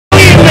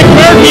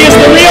McMurphy is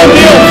the real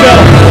deal, Phil.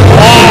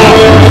 Wow.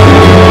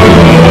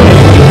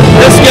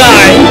 This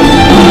guy,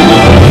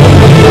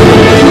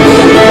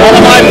 one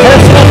of my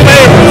personal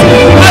favorites.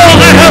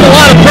 I have a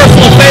lot of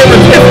personal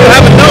favorites if you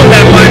haven't known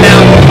that by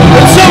now.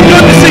 It's so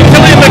good to see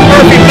Killian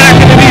McMurphy back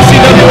in the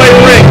ECWA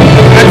ring.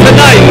 And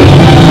tonight,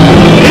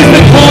 he's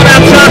been calling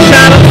out Josh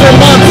Adams for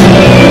months.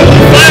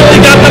 Finally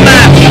got the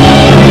match.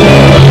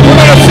 We're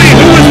going to see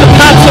who is the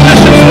top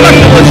submission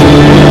specialist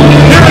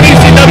here in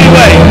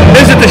ECWA.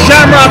 Is it the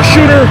Shamrock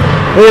Shooter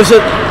or is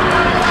it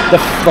the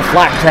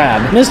Flat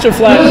Crab? Mr.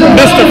 Flat Crab.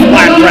 Mr.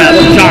 Flat Crab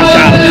of Josh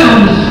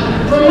Adams.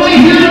 From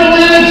right here in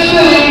Atlantic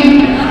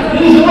City,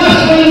 is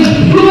wrestling's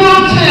pure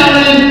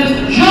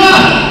talent,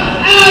 Josh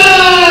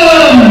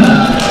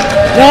Adams!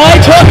 Now, I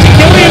talked to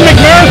Killian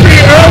McMurphy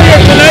earlier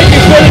tonight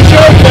before the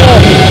show, Phil,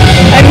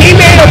 and he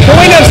made a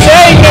point of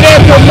saying that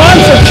after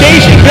months of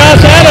chasing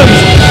Josh Adams,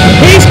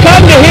 he's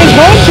come to his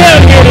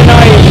hometown here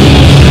tonight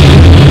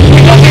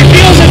because he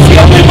feels it's the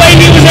only way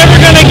he was ever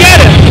going to get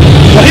it.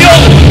 Well, he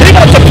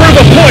wants to prove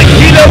a point.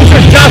 He knows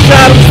there's Josh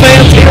Adams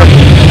fans here.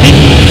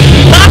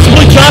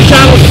 Possibly Josh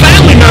Adams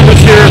family members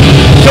here.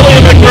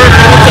 Killian McMurphy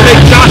wants to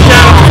make Josh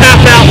Adams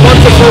tap out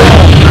once and for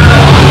all.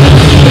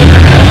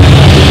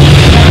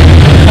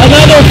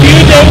 Another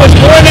feud that was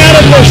born out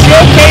of the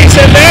showcase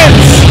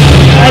events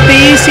at the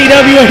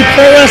ECWA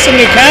Pro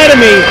Wrestling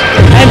Academy.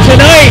 And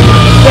tonight,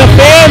 the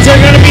fans are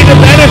going to be the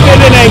benefit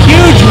in a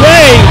huge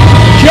way.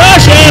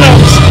 Josh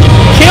Adams,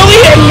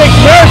 Killian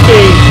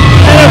McMurphy,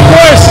 and of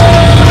course,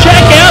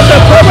 check out the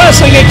Pro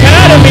Wrestling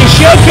Academy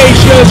showcase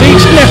shows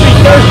each and every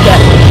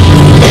Thursday.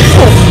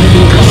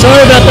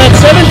 Sorry about that,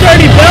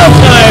 7:30 bell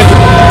time.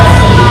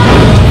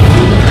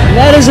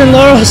 That is in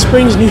Laurel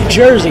Springs, New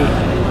Jersey.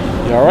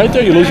 You all right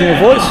there? You losing your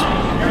voice?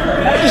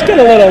 I just get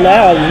a little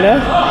loud, you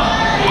know?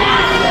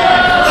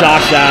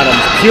 Josh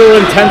Adams, pure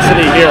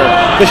intensity here.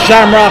 The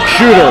Shamrock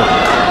Shooter.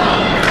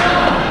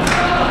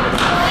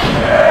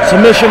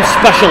 Submission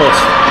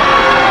specialist.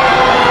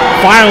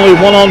 Finally,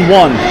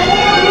 one-on-one.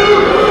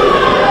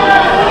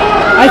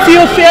 I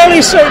feel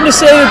fairly certain to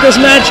say that this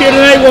match here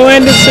tonight will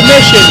end in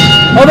submission.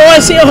 Although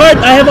I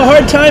have a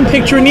hard time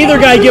picturing either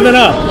guy giving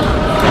up.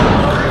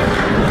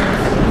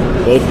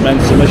 Both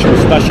men's submission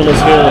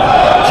specialists here.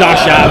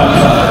 Josh Adams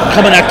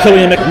coming at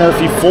Killian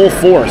McMurphy full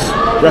force.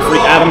 Referee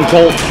Adam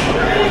Gold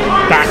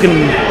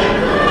backing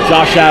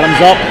Josh Adams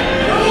up.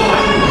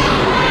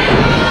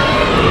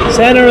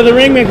 Center of the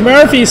ring,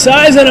 McMurphy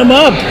sizing him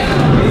up.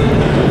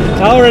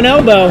 Collar and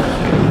elbow.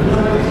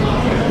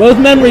 Both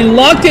men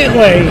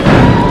reluctantly.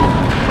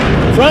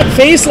 Front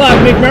face lock,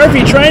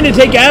 McMurphy trying to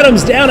take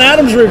Adams down.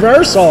 Adams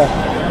reversal.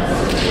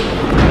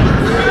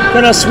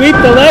 Gonna sweep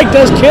the leg,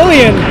 does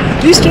Killian.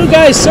 These two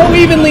guys so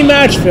evenly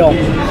matched, Phil.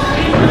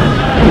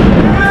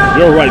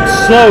 You're right,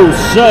 so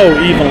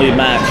evenly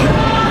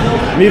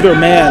matched. Neither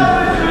man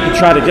could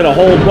try to get a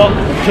hold. Well,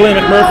 Killian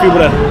McMurphy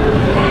with a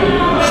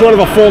sort of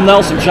a full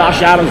Nelson.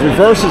 Josh Adams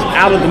reverses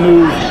out of the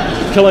move.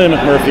 Killian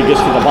McMurphy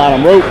gets to the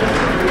bottom rope.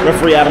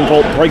 Referee Adam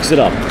Bolt breaks it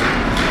up.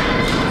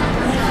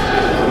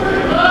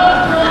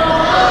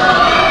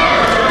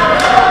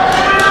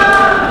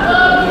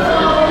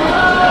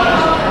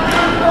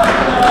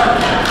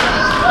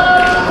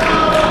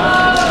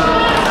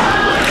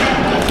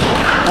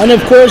 And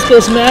of course,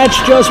 this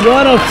match just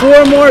one of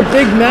 4 more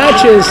big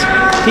matches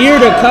here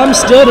to come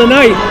still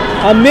tonight.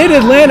 A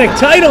Mid-Atlantic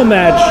title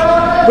match.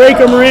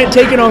 Breaker Morant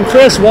taking on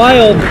Chris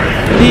Wilde.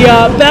 The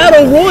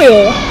Battle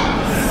Royal,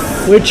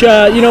 which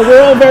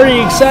we're all very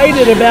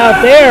excited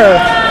about there.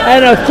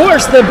 And of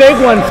course, the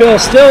big one, Phil,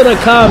 still to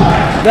come.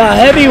 The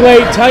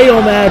heavyweight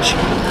title match.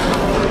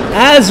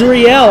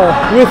 Azriel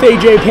with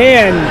AJ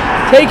Pan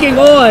taking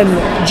on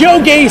Joe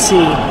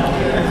Gacy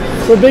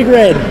for Big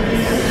Red.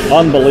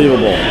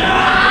 Unbelievable.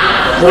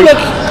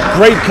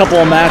 Great couple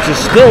of matches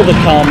still to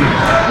come.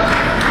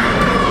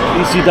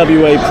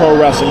 ECWA Pro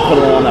Wrestling put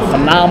on a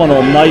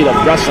phenomenal night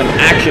of wrestling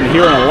action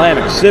here in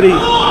Atlantic City.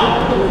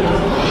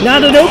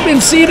 Not an open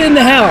seat in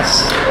the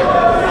house.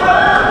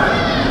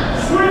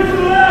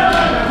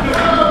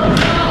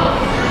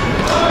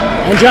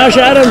 And Josh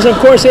Adams, of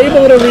course,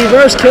 able to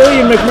reverse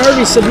Killian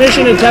McMurphy's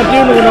submission and tap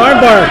into an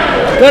armbar.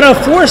 Gonna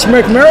force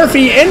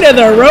McMurphy into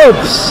the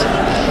ropes.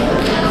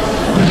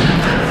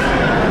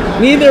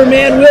 Neither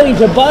man willing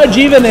to budge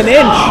even an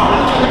inch.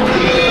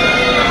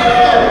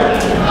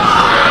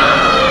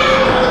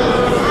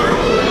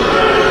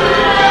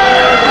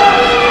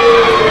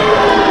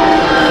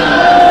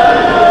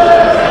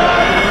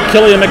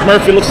 Killian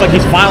McMurphy looks like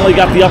he's finally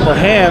got the upper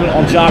hand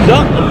on Josh.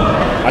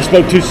 I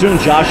spoke too soon.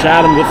 Josh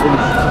Adams with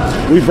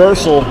a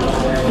reversal.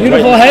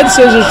 Beautiful head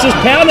scissors just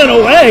pounding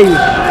away.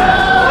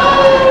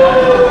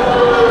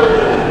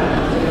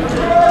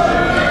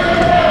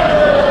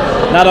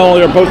 Not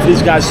only are both of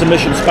these guys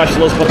submission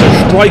specialists, but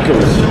they're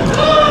strikers.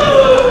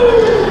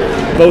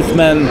 Both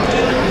men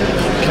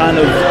kind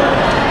of,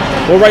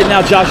 well, right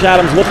now Josh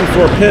Adams looking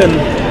for a pin.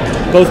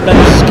 Both men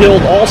are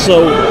skilled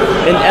also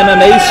in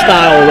MMA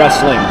style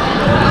wrestling.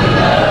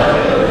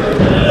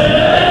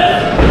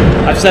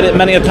 I've said it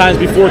many a times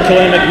before,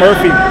 Killian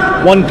McMurphy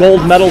Won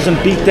gold medals in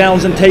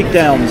beatdowns and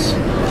takedowns.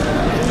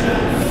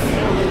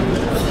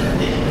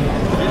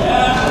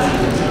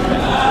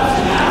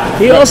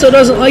 He also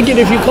doesn't like it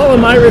if you call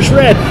him Irish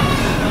Red.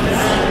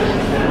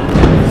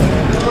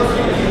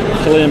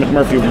 Killian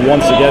McMurphy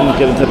once again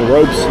getting to the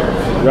ropes.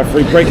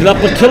 Referee breaking up,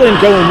 but Killian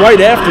going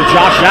right after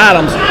Josh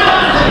Adams.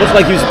 Looks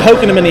like he was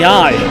poking him in the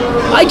eye.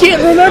 I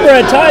can't remember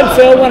a time,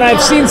 Phil, when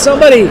I've seen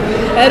somebody,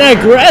 an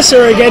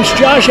aggressor against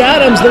Josh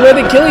Adams, the way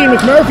that Killian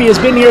McMurphy has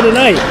been here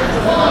tonight.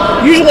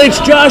 Usually it's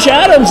Josh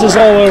Adams is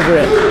all over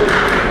it.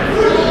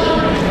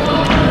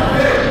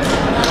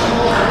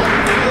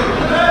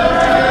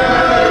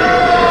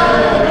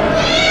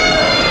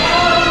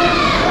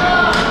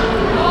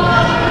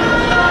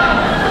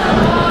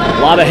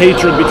 A lot of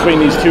hatred between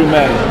these two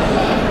men.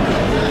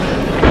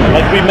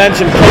 Like we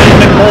mentioned, Killian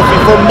McMurphy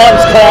for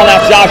months calling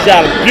out Josh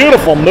Adams.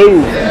 Beautiful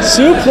move.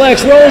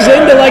 Suplex rolls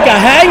into like a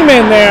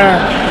hangman there.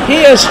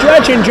 He is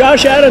stretching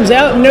Josh Adams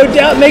out, no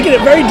doubt making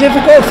it very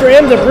difficult for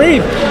him to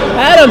breathe.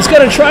 Adams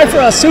going to try for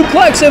a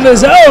suplex of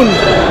his own,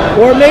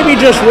 or maybe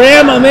just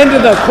ram him into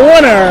the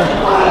corner.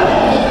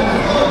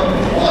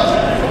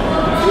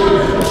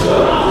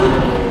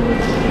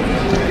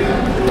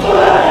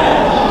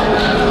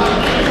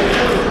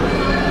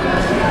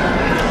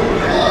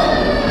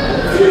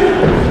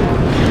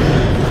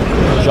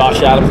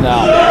 Josh Adams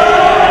now.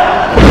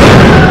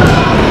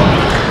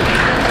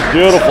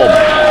 Beautiful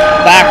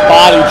back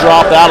body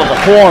drop out of the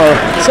corner.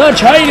 Such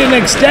height and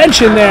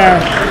extension there.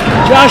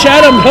 Josh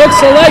Adams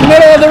hooks the leg,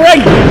 middle of the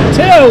ring.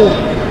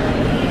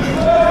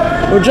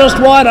 2. Or just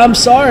 1, I'm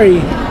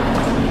sorry.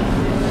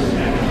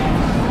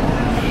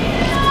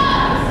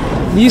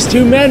 These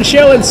two men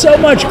showing so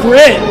much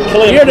grit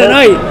here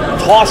tonight.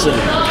 Tossing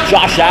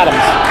Josh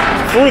Adams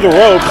through the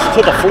ropes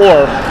to the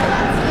floor.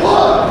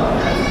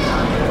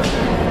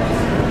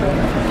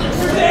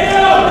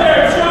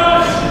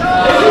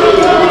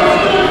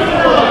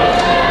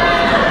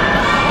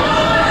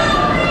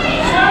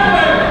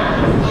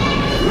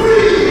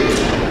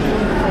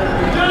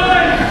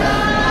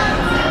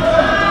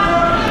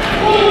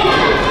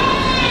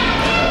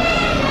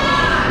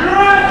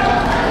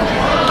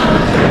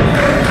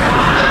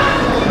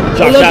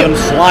 Josh Adams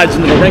slides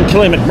into the ring,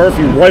 Killian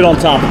McMurphy right on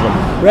top of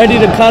him. Ready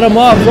to cut him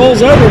off,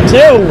 rolls over 2.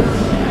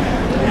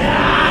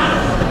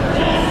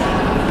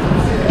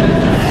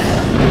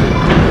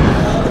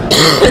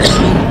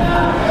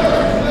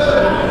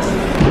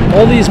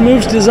 All these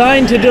moves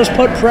designed to just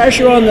put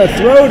pressure on the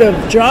throat of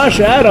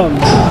Josh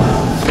Adams.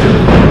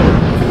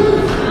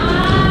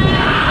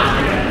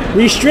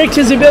 Restrict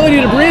his ability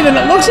to breathe, and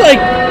it looks like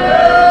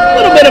a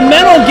little bit of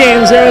mental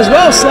games there as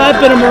well,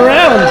 slapping him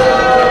around.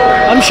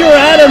 I'm sure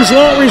Adams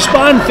won't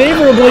respond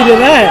favorably to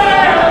that.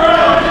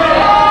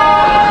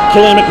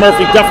 Killian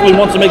McMurphy definitely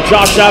wants to make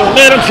Josh Adams,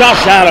 man, and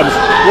Josh Adams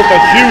with a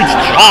huge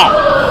chop.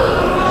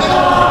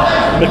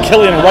 But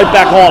Killian right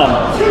back on him.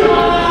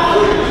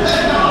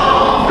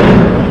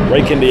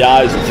 Rake in the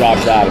eyes of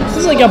Josh Adams. This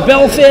is like a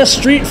Belfast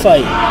street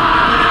fight.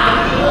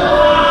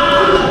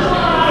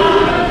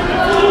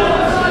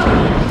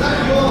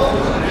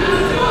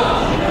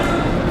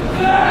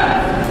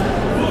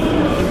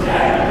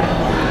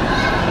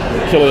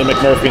 Killian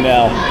McMurphy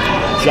now.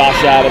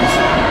 Josh Adams.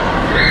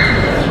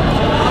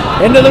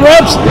 Into the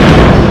ropes.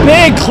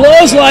 Big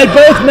clothesline.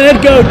 Both men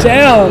go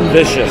down.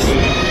 Vicious.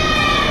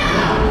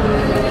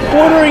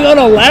 Bordering on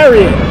a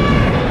lariat.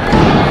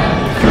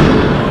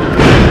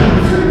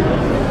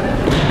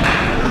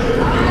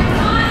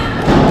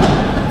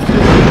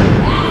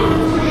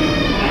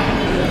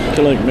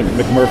 Killian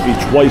McMurphy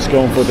twice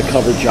going for the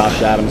cover.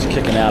 Josh Adams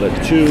kicking out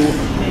at 2.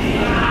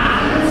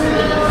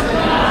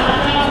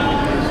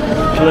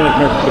 Killian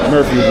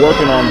McMurphy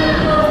working on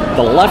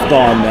the left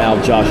arm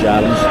now, Josh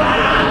Adams.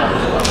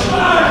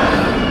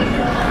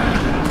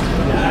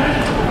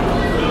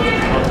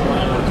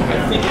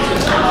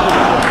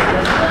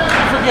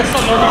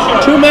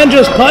 Two men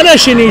just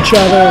punishing each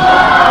other.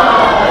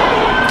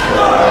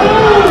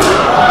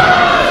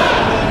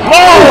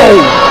 Oh!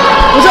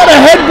 Was that a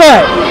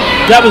headbutt?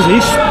 That was, he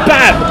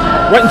spat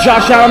right in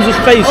Josh Adams'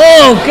 face.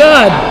 Oh,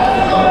 God.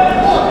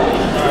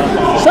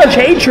 Such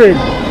hatred.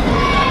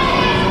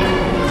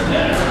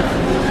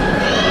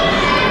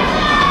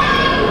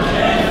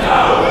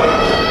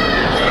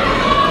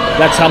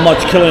 That's how much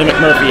Killian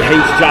McMurphy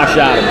hates Josh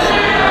Adams.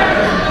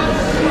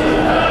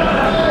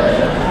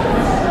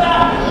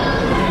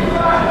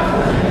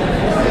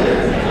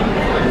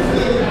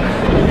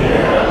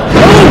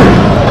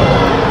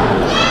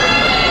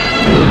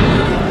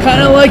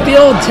 Kind of like the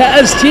old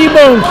Taz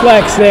T-Bone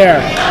flex there.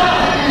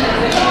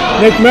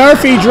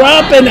 McMurphy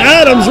dropping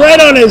Adams right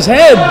on his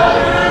head.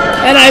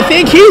 And I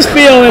think he's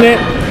feeling it.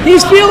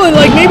 He's feeling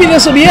like maybe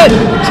this will be it.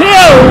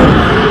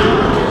 2.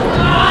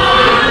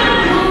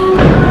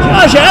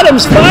 Josh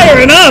Adams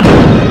firing up.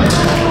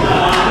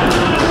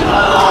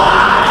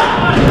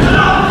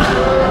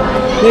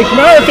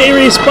 McMurphy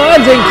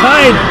responds in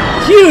kind.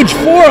 Huge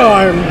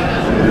forearm.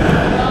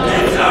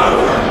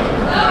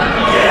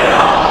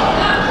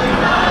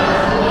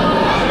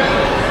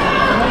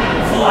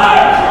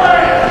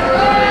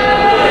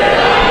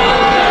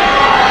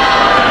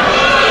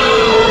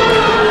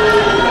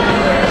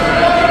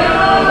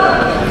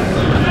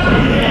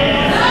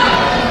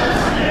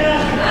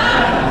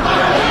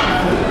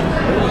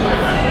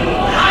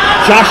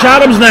 Josh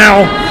Adams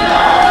now.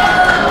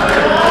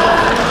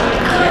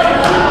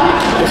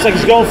 Looks like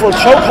he's going for a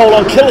chokehold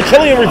on Killian.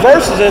 Killian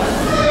reverses it.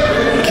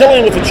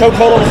 Killian with a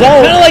chokehold on his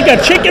own. Kind of like a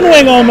chicken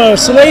wing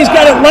almost, the way he's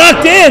got it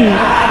locked in.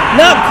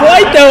 Not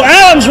quite though.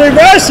 Adams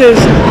reverses,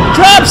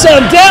 drops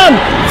him down,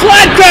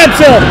 flat crab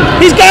Phil.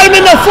 He's got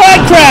him in the flat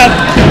crab.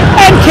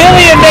 And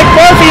Killian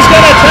McMurphy's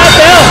going to tap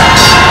out.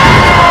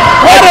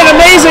 What an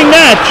amazing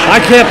match. I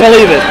can't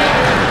believe it.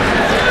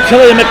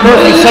 Killian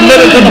McMurphy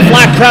submitted to the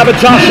flat crab of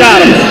Josh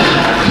Adams.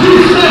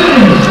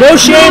 No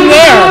shame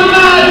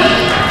there.